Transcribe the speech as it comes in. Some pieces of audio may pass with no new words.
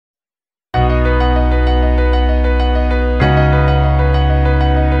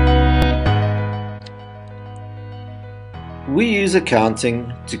we use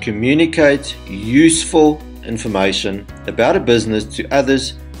accounting to communicate useful information about a business to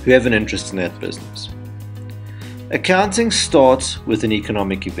others who have an interest in that business. Accounting starts with an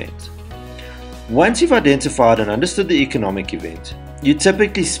economic event. Once you've identified and understood the economic event, you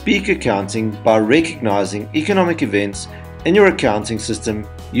typically speak accounting by recognizing economic events in your accounting system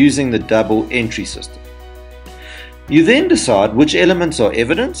using the double entry system. You then decide which elements are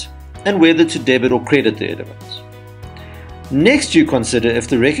evident and whether to debit or credit the elements. Next, you consider if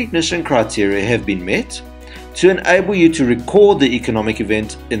the recognition criteria have been met to enable you to record the economic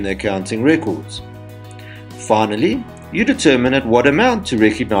event in the accounting records. Finally, you determine at what amount to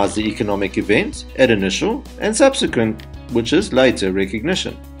recognize the economic event at initial and subsequent, which is later,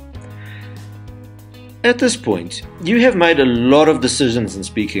 recognition. At this point, you have made a lot of decisions in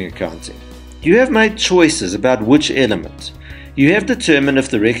speaking accounting. You have made choices about which element. You have determined if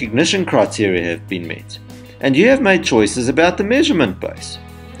the recognition criteria have been met. And you have made choices about the measurement base.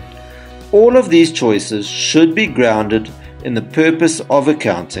 All of these choices should be grounded in the purpose of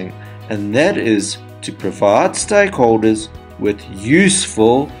accounting, and that is to provide stakeholders with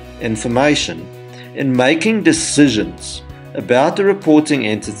useful information in making decisions about the reporting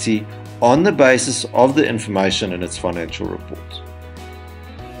entity on the basis of the information in its financial reports.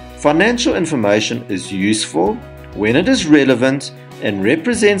 Financial information is useful when it is relevant and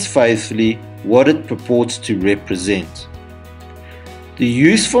represents faithfully what it purports to represent. The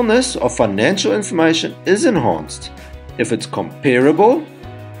usefulness of financial information is enhanced if it's comparable,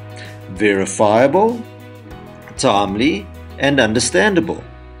 verifiable, timely, and understandable.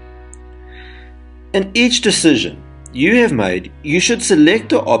 In each decision you have made, you should select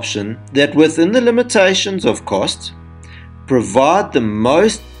the option that, within the limitations of cost, provide the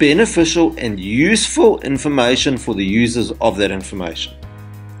most beneficial and useful information for the users of that information.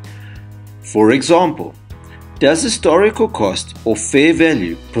 For example, does historical cost or fair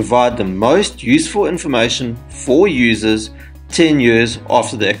value provide the most useful information for users 10 years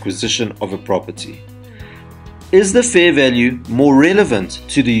after the acquisition of a property? Is the fair value more relevant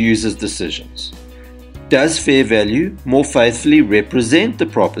to the user's decisions? Does fair value more faithfully represent the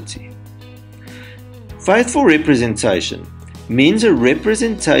property? Faithful representation means a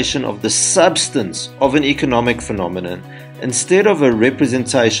representation of the substance of an economic phenomenon instead of a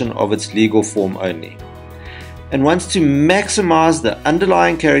representation of its legal form only, and wants to maximize the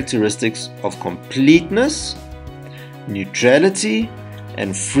underlying characteristics of completeness, neutrality,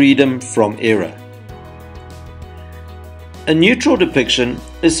 and freedom from error. A neutral depiction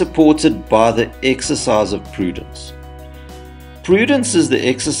is supported by the exercise of prudence. Prudence is the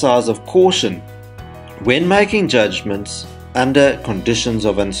exercise of caution when making judgments under conditions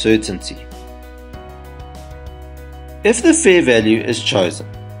of uncertainty. If the fair value is chosen,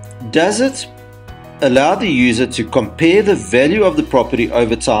 does it allow the user to compare the value of the property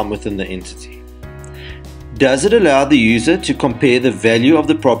over time within the entity? Does it allow the user to compare the value of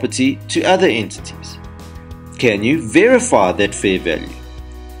the property to other entities? Can you verify that fair value?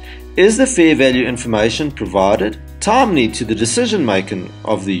 Is the fair value information provided timely to the decision making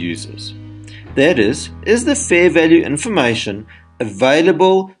of the users? That is the fair value information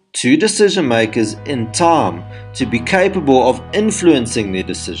available to decision makers in time to be capable of influencing their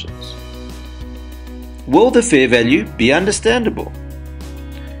decisions? Will the fair value be understandable?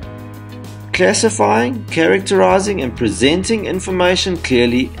 Classifying, characterizing, and presenting information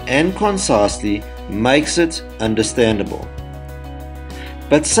clearly and concisely makes it understandable.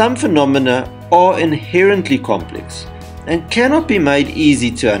 But some phenomena are inherently complex and cannot be made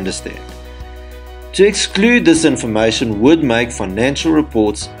easy to understand. To exclude this information would make financial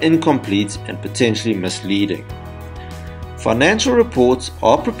reports incomplete and potentially misleading. Financial reports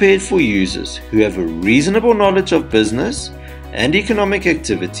are prepared for users who have a reasonable knowledge of business and economic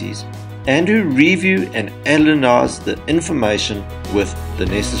activities and who review and analyze the information with the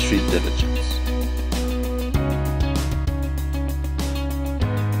necessary diligence.